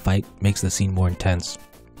Robin to fight makes the scene more intense.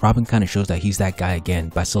 Robin kinda shows that he's that guy again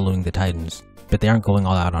by soloing the Titans, but they aren't going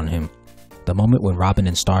all out on him. The moment when Robin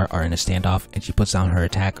and Star are in a standoff and she puts down her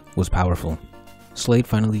attack was powerful. Slade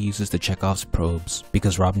finally uses the Chekhov's probes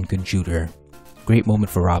because Robin couldn't shoot her. Great moment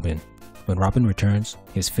for Robin. When Robin returns,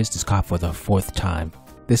 his fist is caught for the 4th time.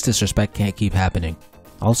 This disrespect can't keep happening.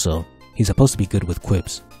 Also, he's supposed to be good with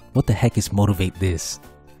quips. What the heck is motivate this?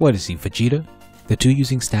 What is he, Vegeta? The two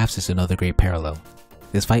using staffs is another great parallel.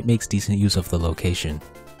 This fight makes decent use of the location.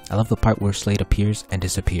 I love the part where Slade appears and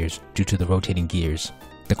disappears due to the rotating gears.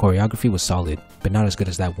 The choreography was solid, but not as good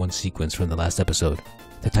as that one sequence from the last episode.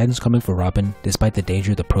 The Titans coming for Robin, despite the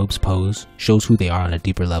danger the probes pose, shows who they are on a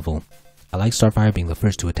deeper level. I like Starfire being the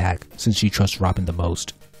first to attack, since she trusts Robin the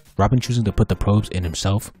most. Robin choosing to put the probes in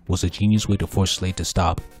himself was a genius way to force Slade to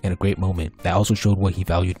stop, and a great moment that also showed what he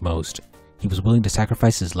valued most. He was willing to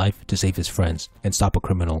sacrifice his life to save his friends and stop a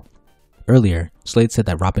criminal. Earlier, Slade said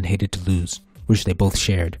that Robin hated to lose, which they both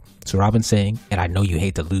shared, so Robin saying, "And I know you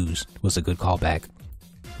hate to lose," was a good callback.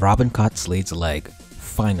 Robin caught Slade's leg.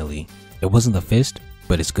 Finally. It wasn't the fist,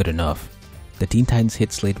 but it's good enough. The Teen Titans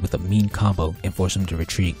hit Slade with a mean combo and force him to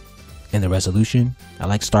retreat. In the resolution, I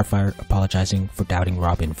like Starfire apologizing for doubting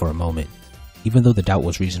Robin for a moment. Even though the doubt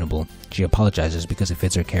was reasonable, she apologizes because it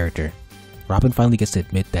fits her character. Robin finally gets to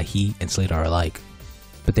admit that he and Slade are alike.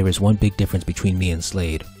 But there is one big difference between me and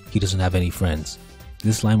Slade. He doesn't have any friends.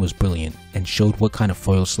 This line was brilliant and showed what kind of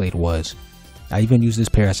foil Slade was. I even used this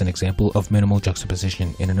pair as an example of minimal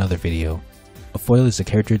juxtaposition in another video. A foil is a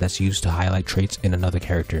character that's used to highlight traits in another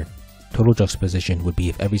character. Total juxtaposition would be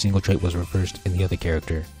if every single trait was reversed in the other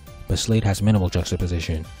character. But Slade has minimal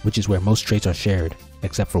juxtaposition, which is where most traits are shared,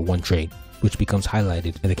 except for one trait, which becomes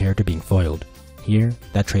highlighted in the character being foiled. Here,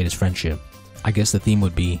 that trait is friendship. I guess the theme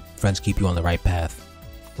would be, friends keep you on the right path.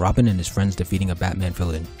 Robin and his friends defeating a Batman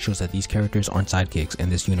villain shows that these characters aren't sidekicks in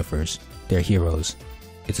this universe, they're heroes.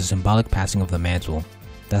 It's a symbolic passing of the mantle.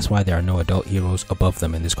 That's why there are no adult heroes above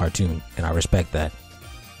them in this cartoon, and I respect that.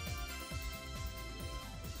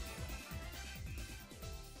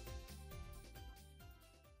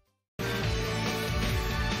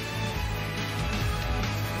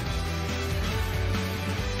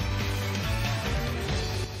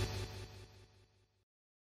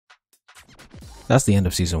 That's the end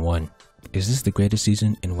of Season 1. Is this the greatest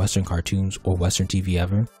season in Western cartoons or Western TV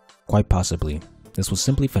ever? Quite possibly. This was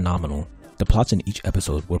simply phenomenal. The plots in each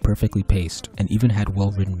episode were perfectly paced and even had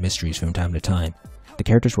well-written mysteries from time to time. The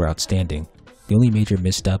characters were outstanding. The only major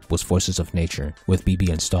misstep was Forces of Nature with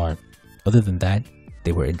BB and Star. Other than that,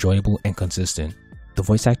 they were enjoyable and consistent. The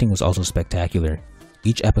voice acting was also spectacular.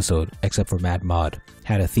 Each episode, except for Mad Mod,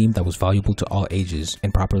 had a theme that was valuable to all ages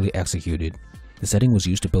and properly executed. The setting was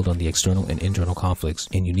used to build on the external and internal conflicts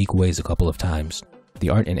in unique ways a couple of times. The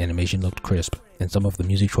art and animation looked crisp, and some of the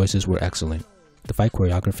music choices were excellent. The fight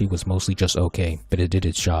choreography was mostly just okay, but it did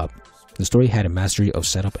its job. The story had a mastery of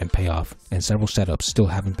setup and payoff, and several setups still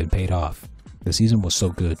haven't been paid off. The season was so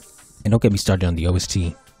good. And don't get me started on the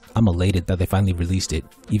OST. I'm elated that they finally released it,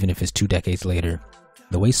 even if it's 2 decades later.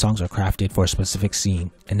 The way songs are crafted for a specific scene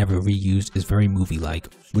and never reused is very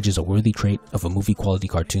movie-like, which is a worthy trait of a movie-quality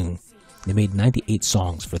cartoon. They made 98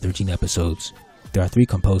 songs for 13 episodes. There are 3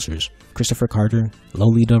 composers, Christopher Carter,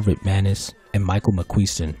 Lolita Ritmanis, and Michael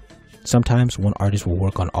McQuiston. Sometimes one artist will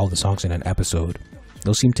work on all the songs in an episode.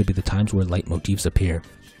 Those seem to be the times where leitmotifs appear.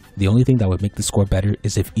 The only thing that would make the score better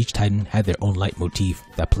is if each Titan had their own leitmotif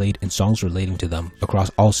that played in songs relating to them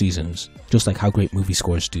across all seasons, just like how great movie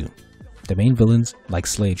scores do. The main villains, like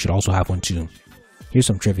Slade, should also have one too. Here's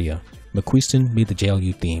some trivia. McQuiston made the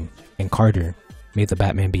JLU theme, and Carter made the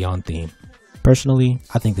Batman Beyond theme. Personally,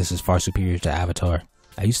 I think this is far superior to Avatar.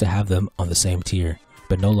 I used to have them on the same tier,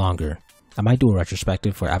 but no longer. I might do a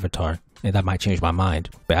retrospective for Avatar, and that might change my mind,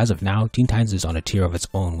 but as of now, Teen Titans is on a tier of its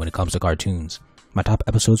own when it comes to cartoons. My top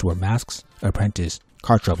episodes were Masks, Apprentice,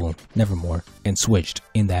 Car Trouble, Nevermore, and Switched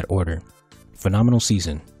in that order. Phenomenal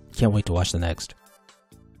season. Can't wait to watch the next.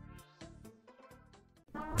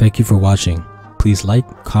 Thank you for watching. Please like,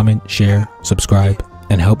 comment, share, subscribe,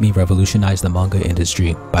 and help me revolutionize the manga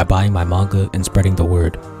industry by buying my manga and spreading the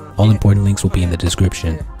word. All important links will be in the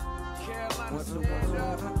description.